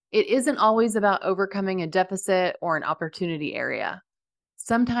It isn't always about overcoming a deficit or an opportunity area.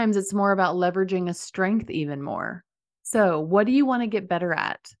 Sometimes it's more about leveraging a strength even more. So, what do you want to get better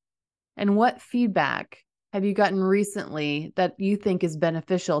at? And what feedback have you gotten recently that you think is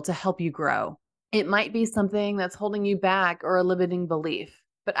beneficial to help you grow? It might be something that's holding you back or a limiting belief,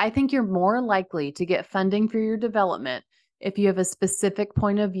 but I think you're more likely to get funding for your development if you have a specific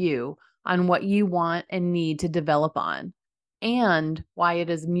point of view on what you want and need to develop on, and why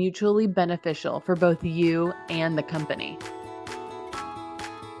it is mutually beneficial for both you and the company.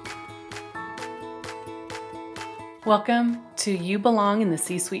 Welcome to You Belong in the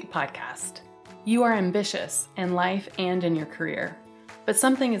C-Suite podcast. You are ambitious in life and in your career, but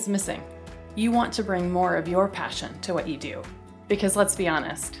something is missing. You want to bring more of your passion to what you do. Because let's be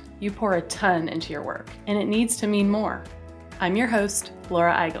honest, you pour a ton into your work, and it needs to mean more. I'm your host,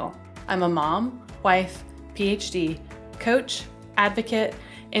 Laura Eigel. I'm a mom, wife, PhD, coach, advocate,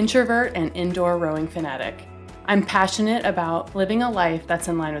 introvert, and indoor rowing fanatic. I'm passionate about living a life that's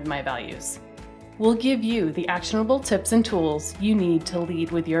in line with my values. We'll give you the actionable tips and tools you need to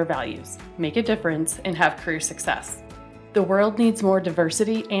lead with your values, make a difference, and have career success. The world needs more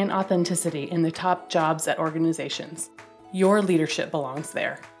diversity and authenticity in the top jobs at organizations. Your leadership belongs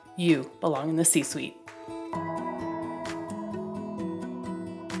there. You belong in the C-Suite.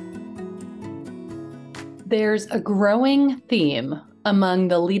 There's a growing theme among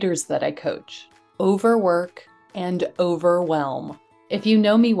the leaders that I coach: overwork and overwhelm. If you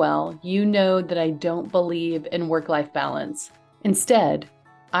know me well, you know that I don't believe in work-life balance. Instead,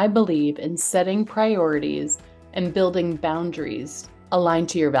 I believe in setting priorities and building boundaries aligned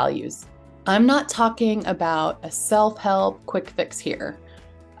to your values. I'm not talking about a self-help quick fix here.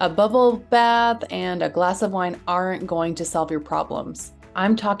 A bubble bath and a glass of wine aren't going to solve your problems.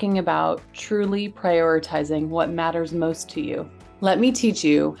 I'm talking about truly prioritizing what matters most to you. Let me teach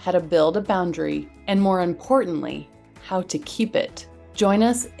you how to build a boundary and, more importantly, how to keep it. Join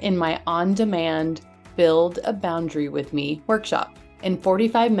us in my on-demand Build a Boundary with Me workshop. In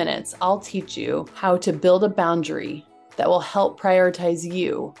 45 minutes, I'll teach you how to build a boundary that will help prioritize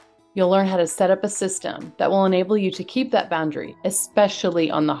you. You'll learn how to set up a system that will enable you to keep that boundary,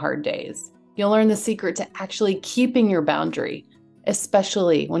 especially on the hard days. You'll learn the secret to actually keeping your boundary,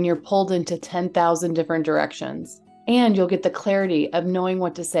 especially when you're pulled into 10,000 different directions. And you'll get the clarity of knowing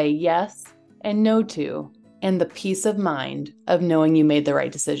what to say yes and no to, and the peace of mind of knowing you made the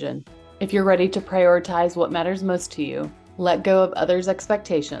right decision. If you're ready to prioritize what matters most to you, let go of others'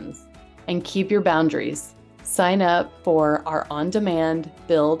 expectations, and keep your boundaries, sign up for our on-demand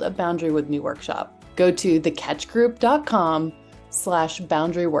Build a Boundary with Me workshop. Go to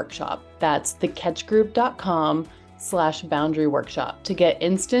thecatchgroup.com/boundary workshop. That's thecatchgroup.com/boundary workshop to get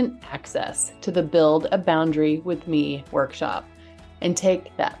instant access to the Build a Boundary with Me workshop and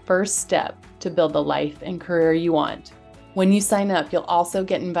take that first step to build the life and career you want. When you sign up, you'll also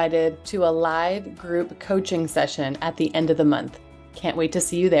get invited to a live group coaching session at the end of the month. Can't wait to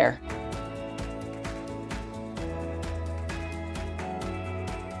see you there.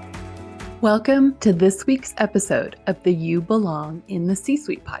 Welcome to this week's episode of the You Belong in the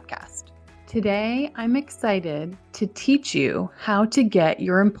C-Suite podcast. Today, I'm excited to teach you how to get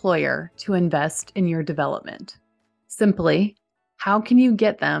your employer to invest in your development. Simply, how can you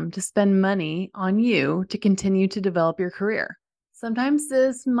get them to spend money on you to continue to develop your career? Sometimes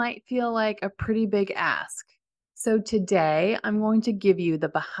this might feel like a pretty big ask. So today, I'm going to give you the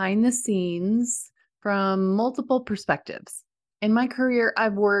behind the scenes from multiple perspectives. In my career,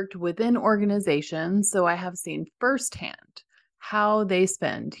 I've worked within organizations, so I have seen firsthand how they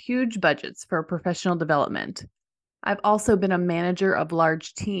spend huge budgets for professional development. I've also been a manager of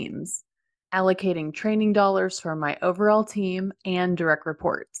large teams, allocating training dollars for my overall team and direct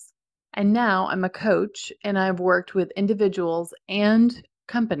reports. And now I'm a coach, and I've worked with individuals and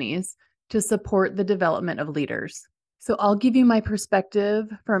companies to support the development of leaders. So I'll give you my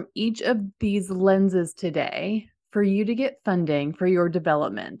perspective from each of these lenses today for you to get funding for your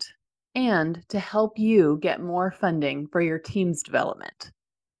development and to help you get more funding for your team's development.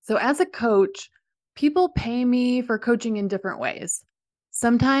 So as a coach, people pay me for coaching in different ways.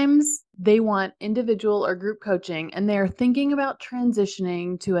 Sometimes they want individual or group coaching and they're thinking about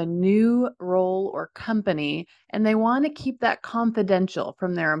transitioning to a new role or company, and they want to keep that confidential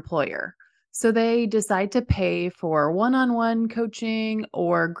from their employer. So they decide to pay for one-on-one coaching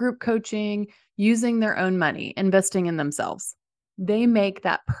or group coaching using their own money, investing in themselves. They make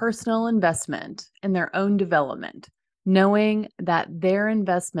that personal investment in their own development, knowing that their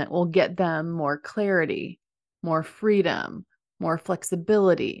investment will get them more clarity, more freedom, more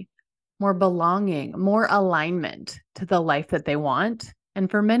flexibility, more belonging, more alignment to the life that they want And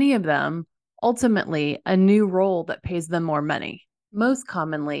for many of them, ultimately, a new role that pays them more money. Most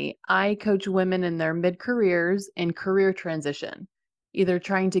commonly, I coach women in their mid careers and career transition, either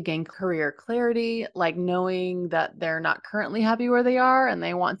trying to gain career clarity, like knowing that they're not currently happy where they are and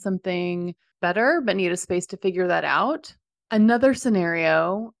they want something better, but need a space to figure that out. Another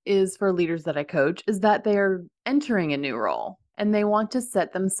scenario is for leaders that I coach is that they are entering a new role and they want to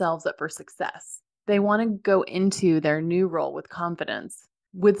set themselves up for success. They want to go into their new role with confidence,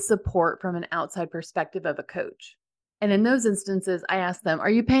 with support from an outside perspective of a coach. And in those instances, I ask them, are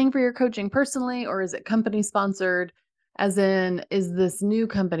you paying for your coaching personally or is it company sponsored? As in, is this new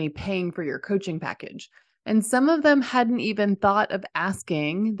company paying for your coaching package? And some of them hadn't even thought of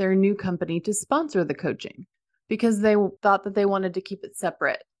asking their new company to sponsor the coaching because they thought that they wanted to keep it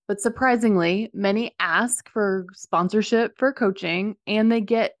separate. But surprisingly, many ask for sponsorship for coaching and they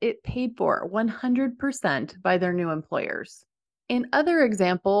get it paid for 100% by their new employers. In other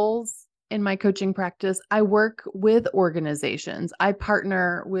examples, in my coaching practice, I work with organizations. I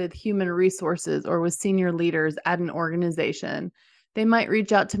partner with human resources or with senior leaders at an organization. They might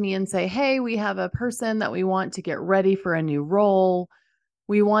reach out to me and say, hey, we have a person that we want to get ready for a new role.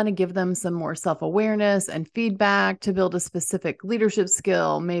 We want to give them some more self-awareness and feedback to build a specific leadership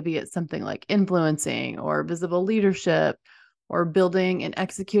skill. Maybe it's something like influencing or visible leadership or building and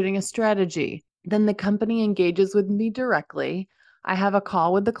executing a strategy. Then the company engages with me directly. I have a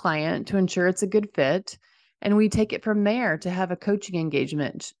call with the client to ensure it's a good fit, and we take it from there to have a coaching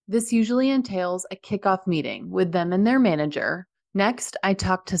engagement. This usually entails a kickoff meeting with them and their manager. Next, I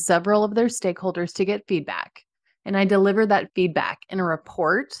talk to several of their stakeholders to get feedback, and I deliver that feedback in a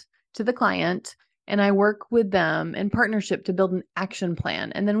report to the client, and I work with them in partnership to build an action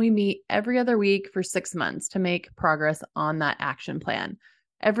plan. And then we meet every other week for 6 months to make progress on that action plan.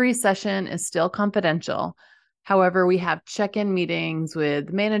 Every session is still confidential. However, we have check-in meetings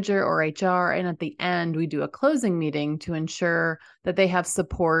with manager or HR, and at the end, we do a closing meeting to ensure that they have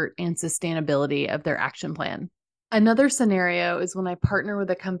support and sustainability of their action plan. Another scenario is when I partner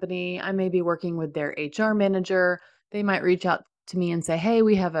with a company, I may be working with their HR manager. They might reach out to me and say, hey,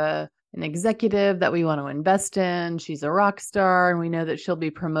 we have an executive that we want to invest in. She's a rock star, and we know that she'll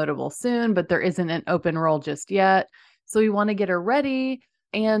be promotable soon, but there isn't an open role just yet. So we want to get her ready.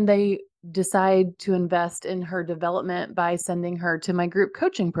 And they decide to invest in her development by sending her to my group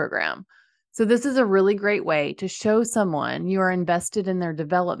coaching program. So this is a really great way to show someone you are invested in their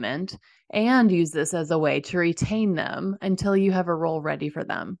development and use this as a way to retain them until you have a role ready for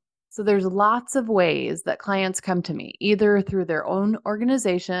them. So there's lots of ways that clients come to me, either through their own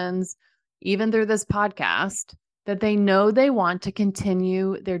organizations, even through this podcast, that they know they want to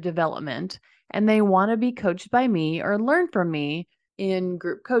continue their development and they want to be coached by me or learn from me in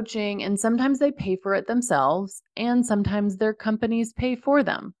group coaching, and sometimes they pay for it themselves, and sometimes their companies pay for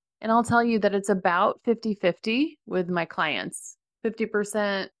them. And I'll tell you that it's about 50-50 with my clients,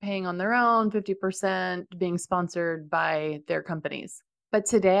 50% paying on their own, 50% being sponsored by their companies. But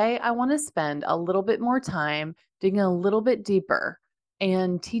today I want to spend a little bit more time digging a little bit deeper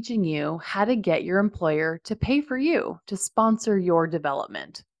and teaching you how to get your employer to pay for you, to sponsor your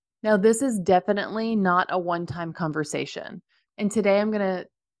development. Now, this is definitely not a one-time conversation. And today I'm going to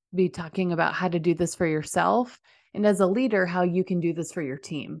be talking about how to do this for yourself and as a leader, how you can do this for your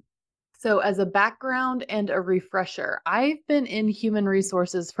team. So as a background and a refresher, I've been in human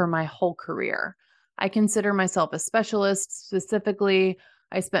resources for my whole career. I consider myself a specialist. Specifically,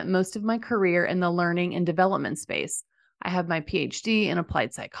 I spent most of my career in the learning and development space. I have my PhD in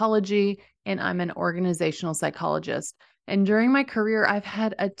applied psychology, and I'm an organizational psychologist. And during my career, I've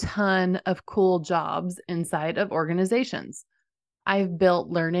had a ton of cool jobs inside of organizations. I've built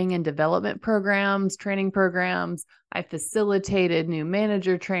learning and development programs, training programs. I've facilitated new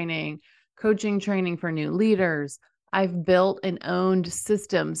manager training, coaching training for new leaders. I've built and owned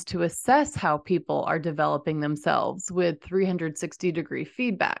systems to assess how people are developing themselves with 360-degree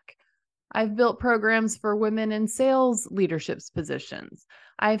feedback. I've built programs for women in sales leadership positions.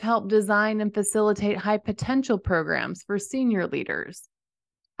 I've helped design and facilitate high potential programs for senior leaders.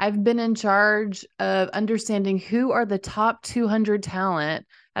 I've been in charge of understanding who are the top 200 talent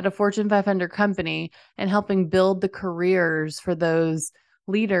at a Fortune 500 company and helping build the careers for those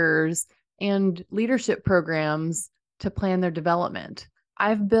leaders and leadership programs to plan their development.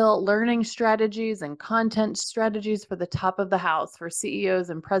 I've built learning strategies and content strategies for the top of the house for CEOs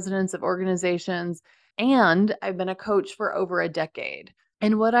and presidents of organizations. And I've been a coach for over a decade.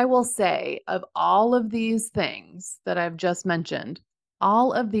 And what I will say of all of these things that I've just mentioned,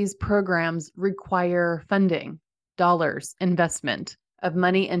 all of these programs require funding, dollars, investment of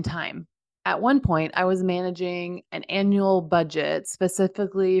money and time. At one point, I was managing an annual budget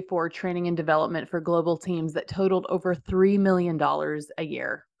specifically for training and development for global teams that totaled over $3 million a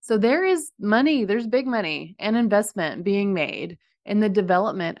year. So there is money, there's big money and investment being made in the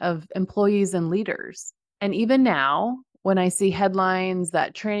development of employees and leaders. And even now, when I see headlines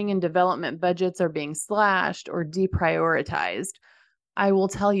that training and development budgets are being slashed or deprioritized, I will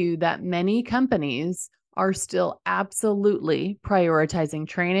tell you that many companies are still absolutely prioritizing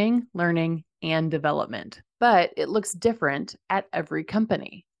training, learning, and development. But it looks different at every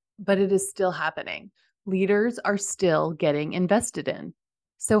company. But it is still happening. Leaders are still getting invested in.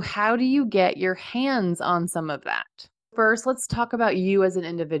 So, how do you get your hands on some of that? First, let's talk about you as an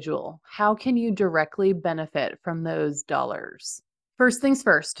individual. How can you directly benefit from those dollars? First things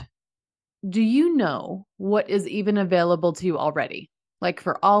first, do you know what is even available to you already? Like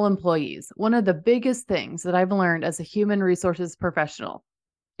for all employees, one of the biggest things that I've learned as a human resources professional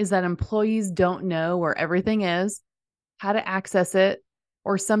is that employees don't know where everything is, how to access it,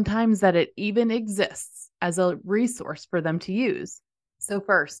 or sometimes that it even exists as a resource for them to use. So,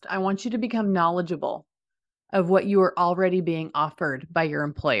 first, I want you to become knowledgeable of what you are already being offered by your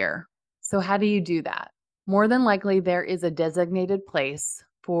employer. So, how do you do that? More than likely, there is a designated place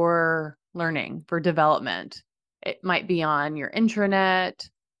for learning, for development. It might be on your intranet,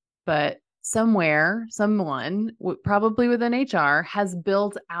 but somewhere, someone, probably within HR, has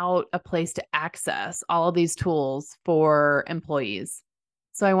built out a place to access all of these tools for employees.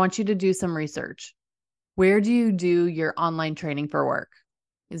 So I want you to do some research. Where do you do your online training for work?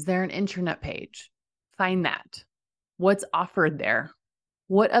 Is there an intranet page? Find that. What's offered there?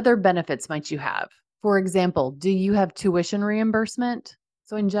 What other benefits might you have? For example, do you have tuition reimbursement?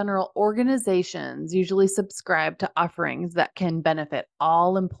 So in general, organizations usually subscribe to offerings that can benefit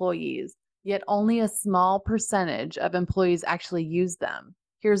all employees, yet only a small percentage of employees actually use them.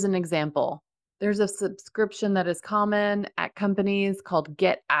 Here's an example. There's a subscription that is common at companies called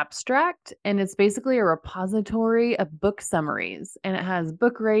Get Abstract, and it's basically a repository of book summaries, and it has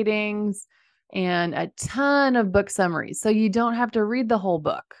book ratings and a ton of book summaries. So you don't have to read the whole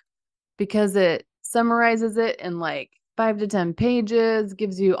book because it summarizes it in like 5 to 10 pages,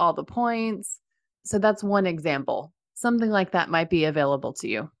 gives you all the points. So that's one example. Something like that might be available to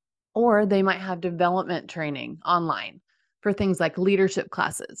you. Or they might have development training online for things like leadership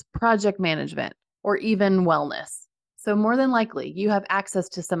classes, project management, or even wellness. So more than likely, you have access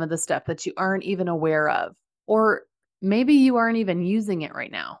to some of the stuff that you aren't even aware of, or maybe you aren't even using it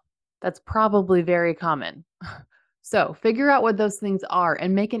right now. That's probably very common. So figure out what those things are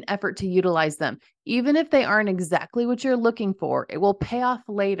and make an effort to utilize them. Even if they aren't exactly what you're looking for, it will pay off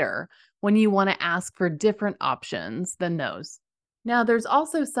later when you want to ask for different options than those. Now, there's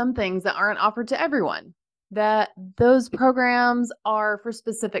also some things that aren't offered to everyone, that those programs are for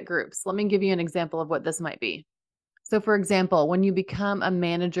specific groups. Let me give you an example of what this might be. So, for example, when you become a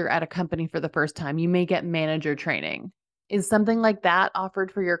manager at a company for the first time, you may get manager training. Is something like that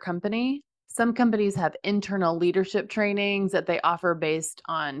offered for your company? Some companies have internal leadership trainings that they offer based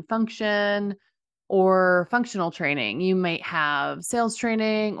on function or functional training. You might have sales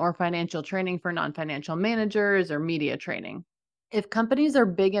training or financial training for non-financial managers or media training. If companies are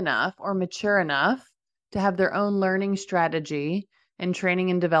big enough or mature enough to have their own learning strategy and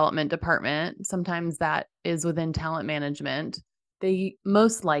training and development department, sometimes that is within talent management, they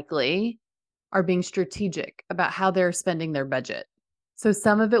most likely are being strategic about how they're spending their budget. So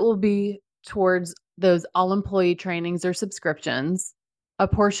some of it will be towards those all-employee trainings or subscriptions. A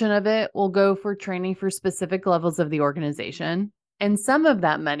portion of it will go for training for specific levels of the organization. And some of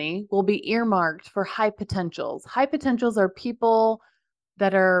that money will be earmarked for high potentials. High potentials are people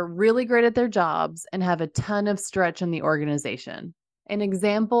that are really great at their jobs and have a ton of stretch in the organization. An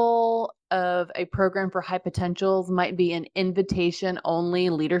example of a program for high potentials might be an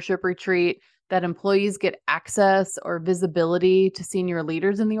invitation-only leadership retreat that employees get access or visibility to senior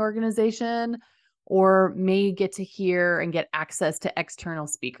leaders in the organization, or may get to hear and get access to external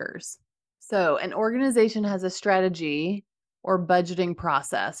speakers. So an organization has a strategy or budgeting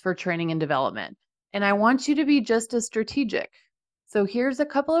process for training and development, and I want you to be just as strategic. So here's a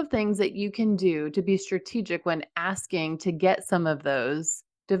couple of things that you can do to be strategic when asking to get some of those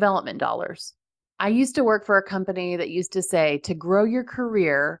development dollars. I used to work for a company that used to say, to grow your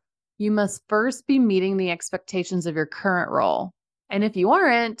career, you must first be meeting the expectations of your current role. And if you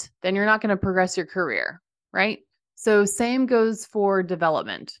aren't, then you're not going to progress your career, right? So same goes for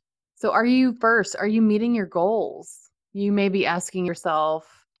development. So are you meeting your goals? You may be asking yourself,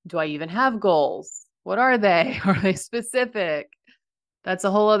 do I even have goals? What are they? Are they specific? That's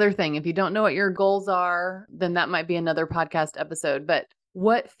a whole other thing. If you don't know what your goals are, then that might be another podcast episode. But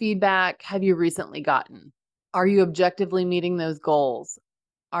What feedback have you recently gotten? Are you objectively meeting those goals?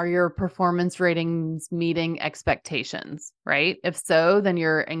 Are your performance ratings meeting expectations, right? If so, then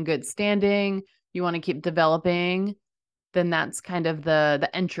you're in good standing. You want to keep developing, then that's kind of the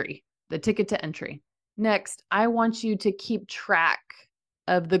entry, the ticket to entry. Next, I want you to keep track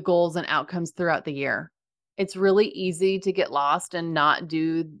of the goals and outcomes throughout the year. It's really easy to get lost and not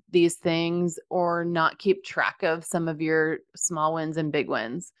do these things or not keep track of some of your small wins and big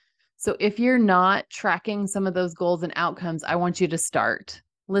wins. So if you're not tracking some of those goals and outcomes, I want you to start.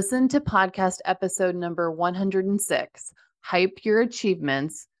 Listen to podcast episode number 106, Hype Your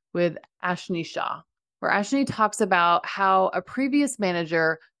Achievements with Ashni Shah, where Ashni talks about how a previous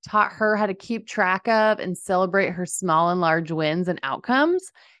manager taught her how to keep track of and celebrate her small and large wins and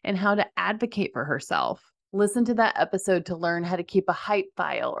outcomes and how to advocate for herself. Listen to that episode to learn how to keep a hype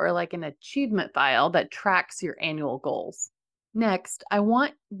file or like an achievement file that tracks your annual goals. Next, I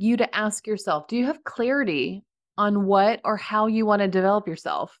want you to ask yourself, do you have clarity on what or how you want to develop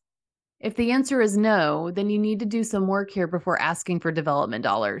yourself? If the answer is no, then you need to do some work here before asking for development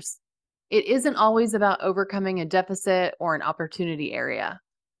dollars. It isn't always about overcoming a deficit or an opportunity area.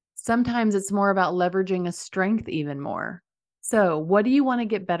 Sometimes it's more about leveraging a strength even more. So, what do you want to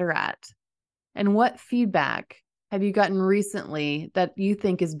get better at? And what feedback have you gotten recently that you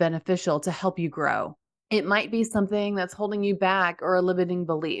think is beneficial to help you grow? It might be something that's holding you back or a limiting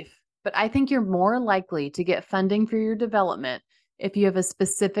belief, but I think you're more likely to get funding for your development if you have a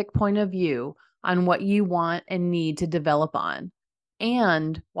specific point of view on what you want and need to develop on,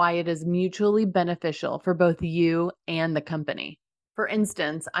 and why it is mutually beneficial for both you and the company. For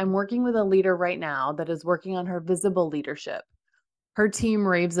instance, I'm working with a leader right now that is working on her visible leadership. Her team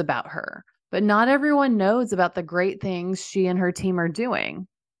raves about her, but not everyone knows about the great things she and her team are doing.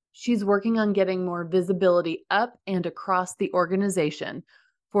 She's working on getting more visibility up and across the organization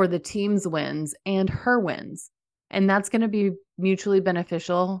for the team's wins and her wins. And that's going to be mutually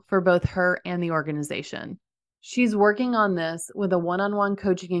beneficial for both her and the organization. She's working on this with a one-on-one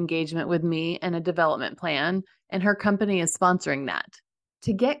coaching engagement with me and a development plan, and her company is sponsoring that.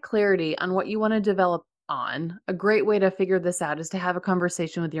 To get clarity on what you want to develop on, a great way to figure this out is to have a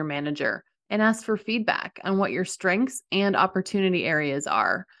conversation with your manager and ask for feedback on what your strengths and opportunity areas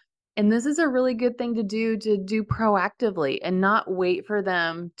are. And this is a really good thing to do proactively and not wait for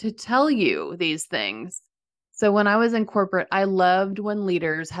them to tell you these things. So when I was in corporate, I loved when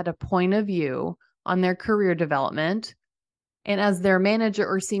leaders had a point of view on their career development. And as their manager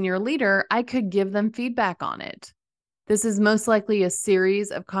or senior leader, I could give them feedback on it. This is most likely a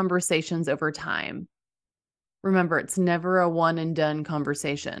series of conversations over time. Remember, it's never a one and done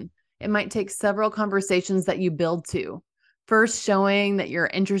conversation. It might take several conversations that you build to. First, showing that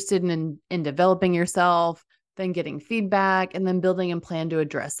you're interested in developing yourself, then getting feedback, and then building a plan to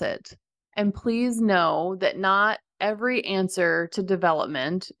address it. And please know that not every answer to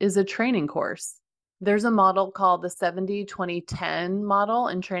development is a training course. There's a model called the 70-20-10 model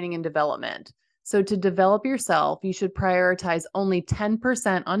in training and development. So to develop yourself, you should prioritize only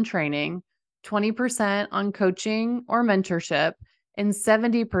 10% on training, 20% on coaching or mentorship, and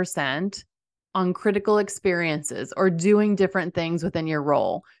 70% on critical experiences or doing different things within your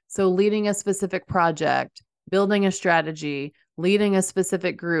role. So leading a specific project, building a strategy, leading a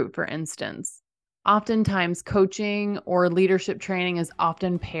specific group, for instance. Oftentimes, coaching or leadership training is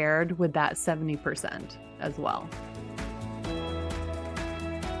often paired with that 70% as well.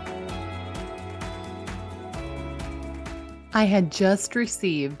 I had just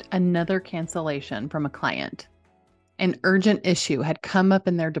received another cancellation from a client. An urgent issue had come up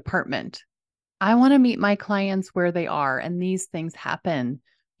in their department. I want to meet my clients where they are, and these things happen.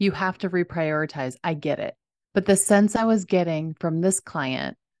 You have to reprioritize. I get it. But the sense I was getting from this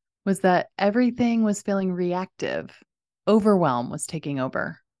client was that everything was feeling reactive. Overwhelm was taking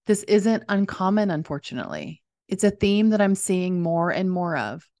over. This isn't uncommon, unfortunately. It's a theme that I'm seeing more and more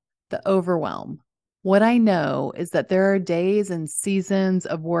of, the overwhelm. What I know is that there are days and seasons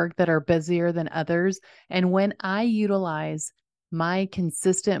of work that are busier than others. And when I utilize my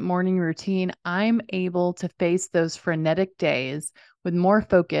consistent morning routine, I'm able to face those frenetic days with more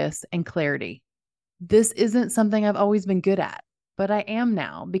focus and clarity. This isn't something I've always been good at, but I am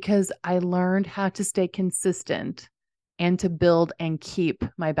now because I learned how to stay consistent and to build and keep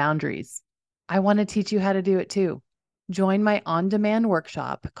my boundaries. I want to teach you how to do it too. Join my on-demand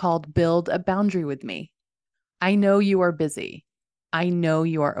workshop called Build a Boundary with Me. I know you are busy. I know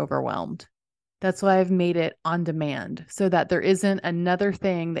you are overwhelmed. That's why I've made it on demand so that there isn't another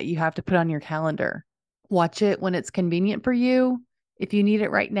thing that you have to put on your calendar. Watch it when it's convenient for you. If you need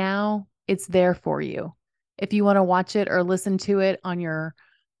it right now, it's there for you. If you want to watch it or listen to it on your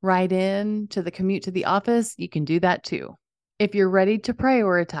ride in to the commute to the office, you can do that too. If you're ready to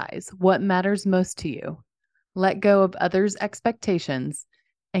prioritize what matters most to you, let go of others' expectations,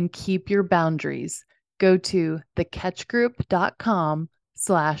 and keep your boundaries, go to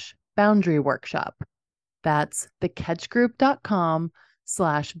thecatchgroup.com/boundary workshop. That's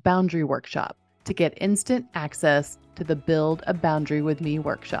thecatchgroup.com/boundary workshop to get instant access to the Build a Boundary with Me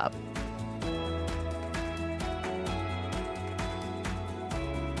workshop.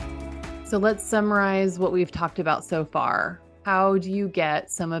 So let's summarize what we've talked about so far. How do you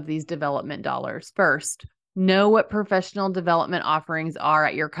get some of these development dollars? First, know what professional development offerings are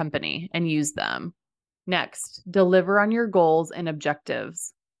at your company and use them. Next, deliver on your goals and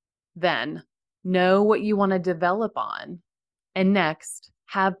objectives. Then, know what you want to develop on. And next,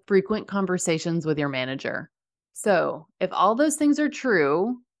 have frequent conversations with your manager. So, if all those things are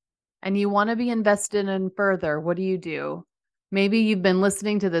true and you want to be invested in further, what do? Maybe you've been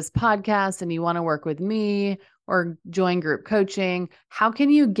listening to this podcast and you want to work with me or join group coaching. How can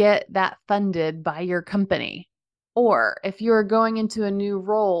you get that funded by your company? Or if you're going into a new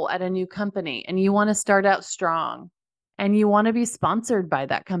role at a new company and you want to start out strong and you want to be sponsored by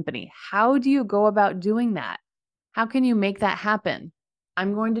that company, how do you go about doing that? How can you make that happen?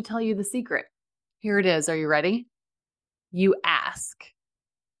 I'm going to tell you the secret. Here it is. Are you ready? You ask.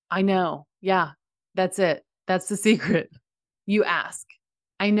 I know. Yeah, that's it. That's the secret. You ask.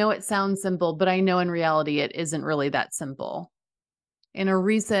 I know it sounds simple, but I know in reality it isn't really that simple. In a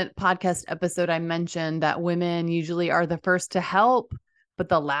recent podcast episode, I mentioned that women usually are the first to help, but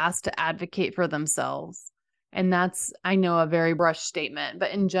the last to advocate for themselves. And that's, I know, a very brushed statement, but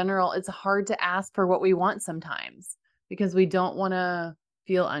in general, it's hard to ask for what we want sometimes because we don't want to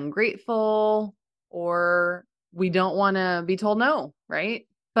feel ungrateful or we don't want to be told no, right?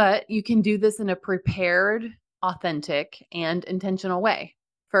 But you can do this in a prepared, authentic, and intentional way.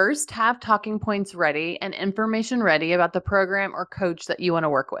 First, have talking points ready and information ready about the program or coach that you want to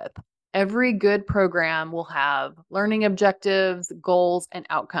work with. Every good program will have learning objectives, goals, and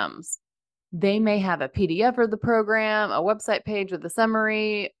outcomes. They may have a PDF of the program, a website page with a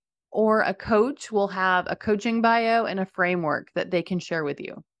summary, or a coach will have a coaching bio and a framework that they can share with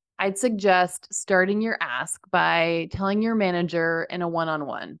you. I'd suggest starting your ask by telling your manager in a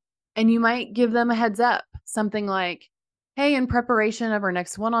one-on-one. And you might give them a heads up, something like, hey, in preparation of our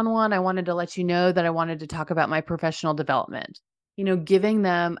next one-on-one, I wanted to let you know that I wanted to talk about my professional development. Giving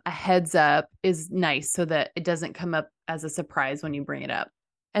them a heads up is nice so that it doesn't come up as a surprise when you bring it up.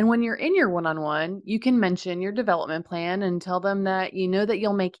 And when you're in your one-on-one, you can mention your development plan and tell them that you know that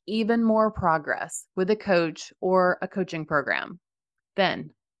you'll make even more progress with a coach or a coaching program. Then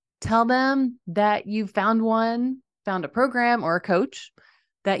tell them that you found a program or a coach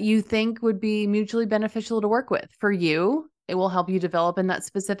that you think would be mutually beneficial to work with. For you, it will help you develop in that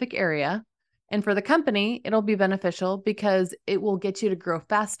specific area. And for the company, it'll be beneficial because it will get you to grow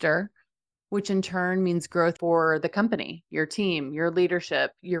faster, which in turn means growth for the company, your team, your leadership,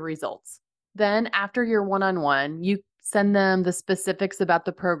 your results. Then after your one-on-one, you send them the specifics about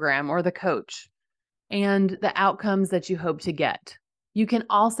the program or the coach and the outcomes that you hope to get. You can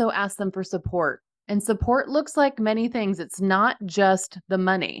also ask them for support. And support looks like many things. It's not just the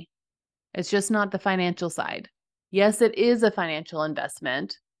money. It's just not the financial side. Yes, it is a financial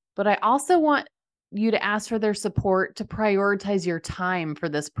investment, but I also want you to ask for their support to prioritize your time for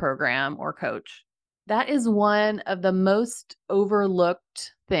this program or coach. That is one of the most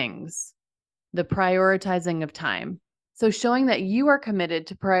overlooked things, the prioritizing of time. So showing that you are committed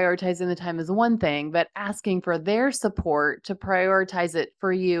to prioritizing the time is one thing, but asking for their support to prioritize it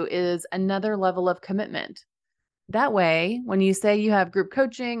for you is another level of commitment. That way, when you say you have group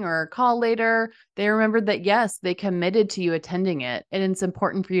coaching or call later, they remember that yes, they committed to you attending it, and it's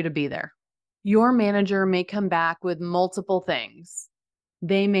important for you to be there. Your manager may come back with multiple things.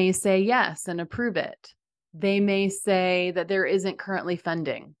 They may say yes and approve it. They may say that there isn't currently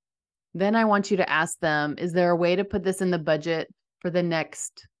funding. Then I want you to ask them, is there a way to put this in the budget for the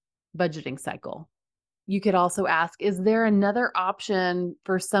next budgeting cycle? You could also ask, is there another option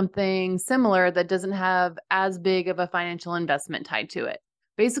for something similar that doesn't have as big of a financial investment tied to it?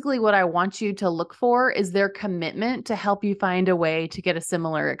 Basically, what I want you to look for is their commitment to help you find a way to get a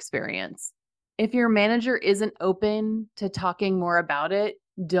similar experience. If your manager isn't open to talking more about it,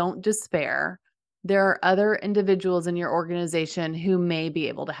 don't despair. There are other individuals in your organization who may be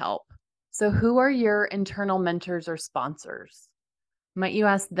able to help. So who are your internal mentors or sponsors? Might you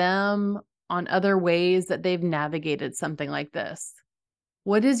ask them on other ways that they've navigated something like this?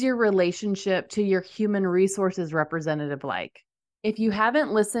 What is your relationship to your human resources representative like? If you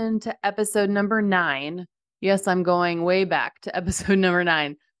haven't listened to episode number 9, Yes, I'm going way back to episode number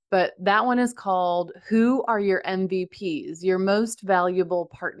 9, but that one is called Who Are Your MVPs, Your Most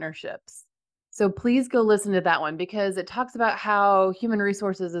Valuable Partnerships? So please go listen to that one because it talks about how human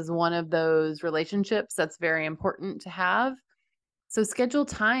resources is one of those relationships that's very important to have. So schedule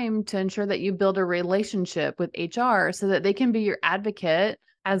time to ensure that you build a relationship with HR so that they can be your advocate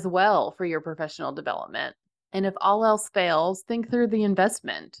as well for your professional development. And if all else fails, think through the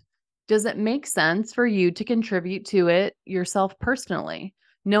investment. Does it make sense for you to contribute to it yourself personally,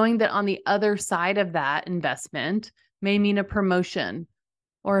 knowing that on the other side of that investment may mean a promotion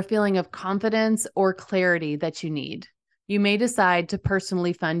or a feeling of confidence or clarity that you need? You may decide to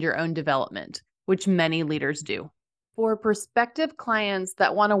personally fund your own development, which many leaders do. For prospective clients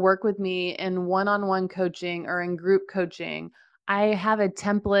that want to work with me in one-on-one coaching or in group coaching, I have a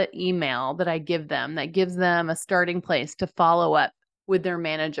template email that I give them that gives them a starting place to follow up with their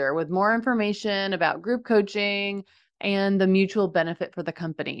manager with more information about group coaching and the mutual benefit for the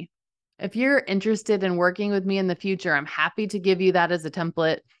company. If you're interested in working with me in the future, I'm happy to give you that as a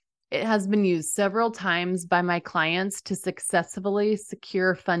template. It has been used several times by my clients to successfully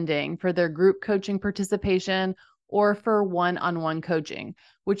secure funding for their group coaching participation or for one-on-one coaching,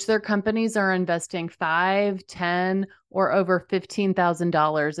 which their companies are investing $5, $10, or over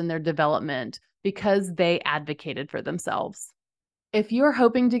 $15,000 in their development because they advocated for themselves. If you're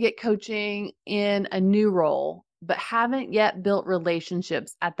hoping to get coaching in a new role, but haven't yet built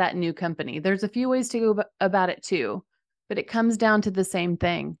relationships at that new company, there's a few ways to go about it too, but it comes down to the same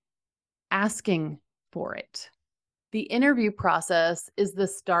thing: asking for it. The interview process is the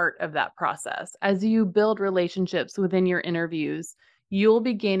start of that process. As you build relationships within your interviews, you'll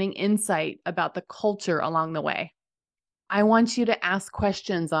be gaining insight about the culture along the way. I want you to ask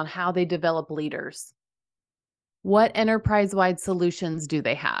questions on how they develop leaders. What enterprise-wide solutions do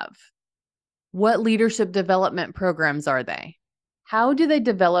they have? What leadership development programs are they? How do they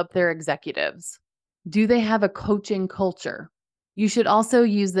develop their executives? Do they have a coaching culture? You should also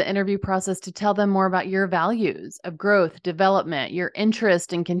use the interview process to tell them more about your values of growth, development, your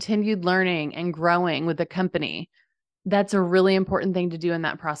interest in continued learning and growing with the company. That's a really important thing to do in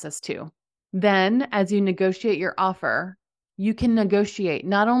that process too. Then, as you negotiate your offer, you can negotiate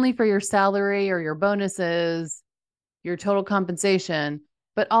not only for your salary or your bonuses, your total compensation,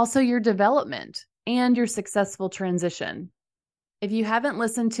 but also your development and your successful transition. If you haven't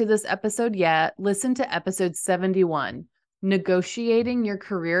listened to this episode yet, listen to episode 71, Negotiating Your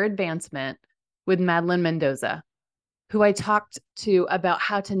Career Advancement, with Madeline Mendoza, who I talked to about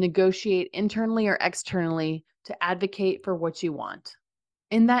how to negotiate internally or externally to advocate for what you want.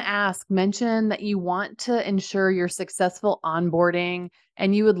 In that ask, mention that you want to ensure your successful onboarding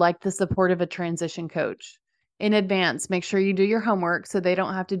and you would like the support of a transition coach. In advance, make sure you do your homework so they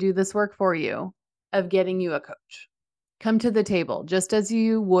don't have to do this work for you of getting you a coach. Come to the table just as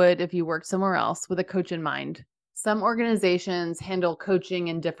you would if you worked somewhere else with a coach in mind. Some organizations handle coaching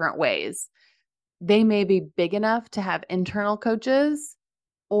in different ways. They may be big enough to have internal coaches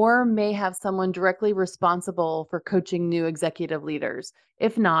or may have someone directly responsible for coaching new executive leaders.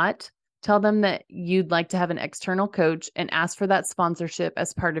 If not, tell them that you'd like to have an external coach and ask for that sponsorship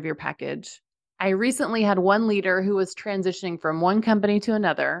as part of your package. I recently had one leader who was transitioning from one company to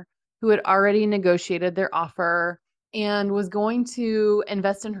another, who had already negotiated their offer and was going to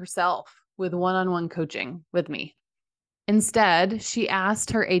invest in herself with one-on-one coaching with me. Instead, she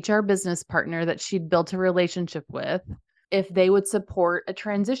asked her HR business partner that she'd built a relationship with if they would support a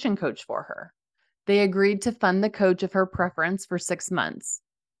transition coach for her. They agreed to fund the coach of her preference for 6 months.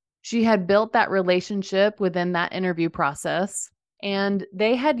 She had built that relationship within that interview process, and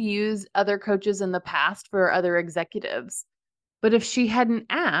they had used other coaches in the past for other executives. But if she hadn't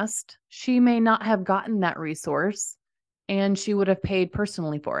asked, she may not have gotten that resource, and she would have paid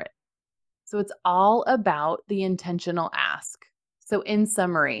personally for it. So it's all about the intentional ask. So in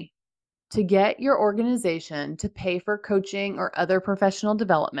summary, to get your organization to pay for coaching or other professional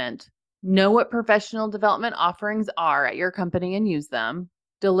development, know what professional development offerings are at your company and use them,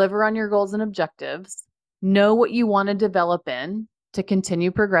 deliver on your goals and objectives, know what you want to develop in to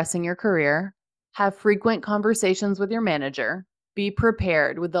continue progressing your career, have frequent conversations with your manager, be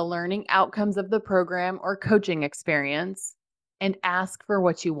prepared with the learning outcomes of the program or coaching experience, and ask for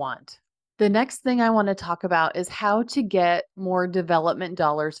what you want. The next thing I want to talk about is how to get more development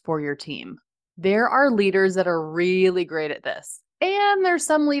dollars for your team. There are leaders that are really great at this, and there's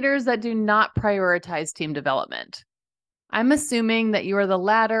some leaders that do not prioritize team development. I'm assuming that you are the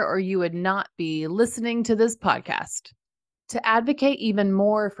latter or you would not be listening to this podcast. To advocate even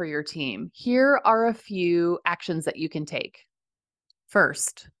more for your team, here are a few actions that you can take.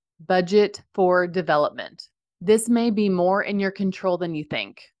 First, budget for development. This may be more in your control than you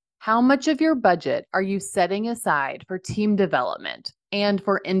think. How much of your budget are you setting aside for team development and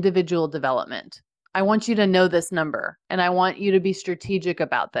for individual development? I want you to know this number, and I want you to be strategic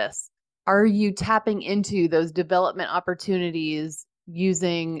about this. Are you tapping into those development opportunities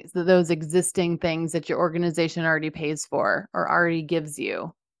using those existing things that your organization already pays for or already gives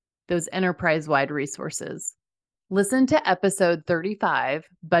you, those enterprise-wide resources? Listen to episode 35,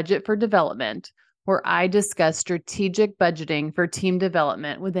 Budget for Development, where I discuss strategic budgeting for team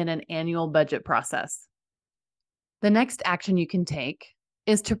development within an annual budget process. The next action you can take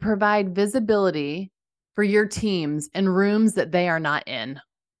is to provide visibility for your teams in rooms that they are not in.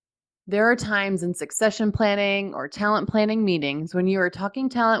 There are times in succession planning or talent planning meetings when you are talking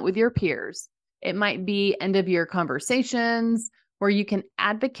talent with your peers. It might be end-of-year conversations where you can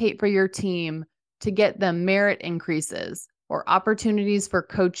advocate for your team to get them merit increases or opportunities for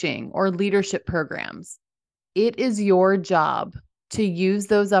coaching or leadership programs. It is your job to use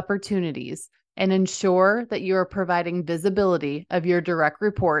those opportunities and ensure that you are providing visibility of your direct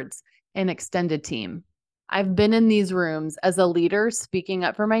reports and extended team. I've been in these rooms as a leader speaking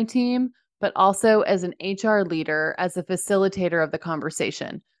up for my team, but also as an HR leader, as a facilitator of the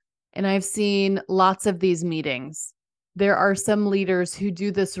conversation. And I've seen lots of these meetings. There are some leaders who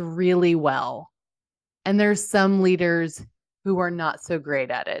do this really well, and there's some leaders who are not so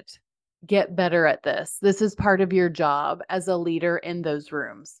great at it. Get better at this. This is part of your job as a leader in those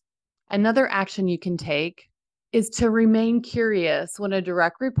rooms. Another action you can take is to remain curious when a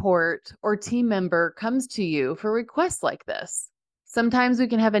direct report or team member comes to you for requests like this. Sometimes we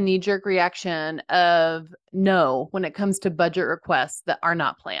can have a knee-jerk reaction of no when it comes to budget requests that are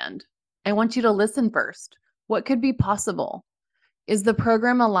not planned. I want you to listen first. What could be possible? Is the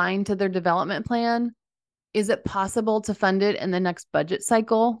program aligned to their development plan? Is it possible to fund it in the next budget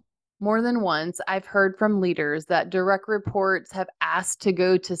cycle? More than once, I've heard from leaders that direct reports have asked to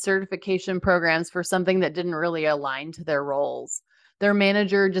go to certification programs for something that didn't really align to their roles. Their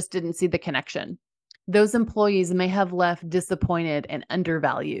manager just didn't see the connection. Those employees may have left disappointed and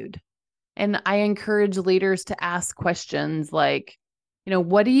undervalued. And I encourage leaders to ask questions like,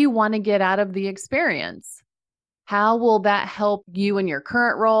 what do you want to get out of the experience? How will that help you in your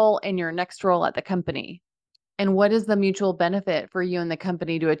current role and your next role at the company? And what is the mutual benefit for you and the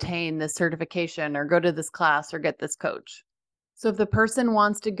company to attain this certification or go to this class or get this coach? So if the person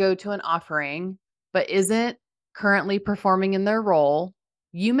wants to go to an offering but isn't currently performing in their role,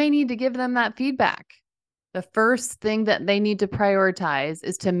 you may need to give them that feedback. The first thing that they need to prioritize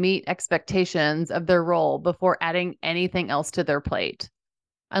is to meet expectations of their role before adding anything else to their plate,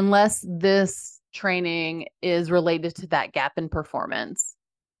 unless this training is related to that gap in performance.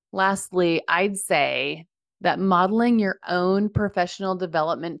 Lastly, I'd say that modeling your own professional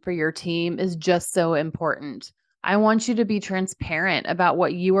development for your team is just so important. I want you to be transparent about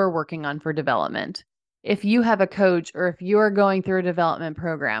what you are working on for development. If you have a coach or if you are going through a development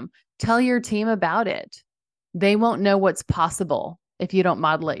program, tell your team about it. They won't know what's possible if you don't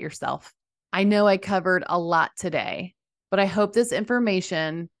model it yourself. I know I covered a lot today, but I hope this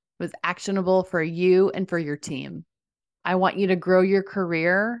information was actionable for you and for your team. I want you to grow your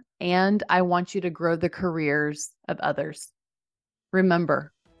career, and I want you to grow the careers of others.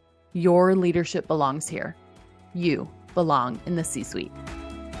 Remember, your leadership belongs here. You belong in the C-suite.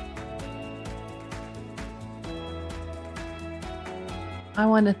 I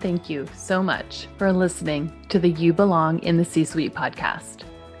want to thank you so much for listening to the You Belong in the C-Suite podcast.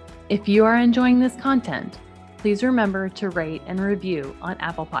 If you are enjoying this content, please remember to rate and review on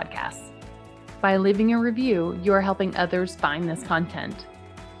Apple Podcasts. By leaving a review, you are helping others find this content.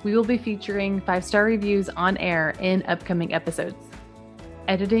 We will be featuring 5-star reviews on air in upcoming episodes.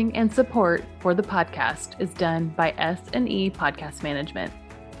 Editing and support for the podcast is done by S&E Podcast Management.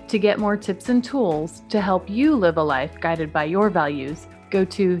 To get more tips and tools to help you live a life guided by your values, go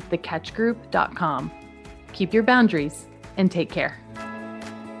to thecatchgroup.com. Keep your boundaries and take care.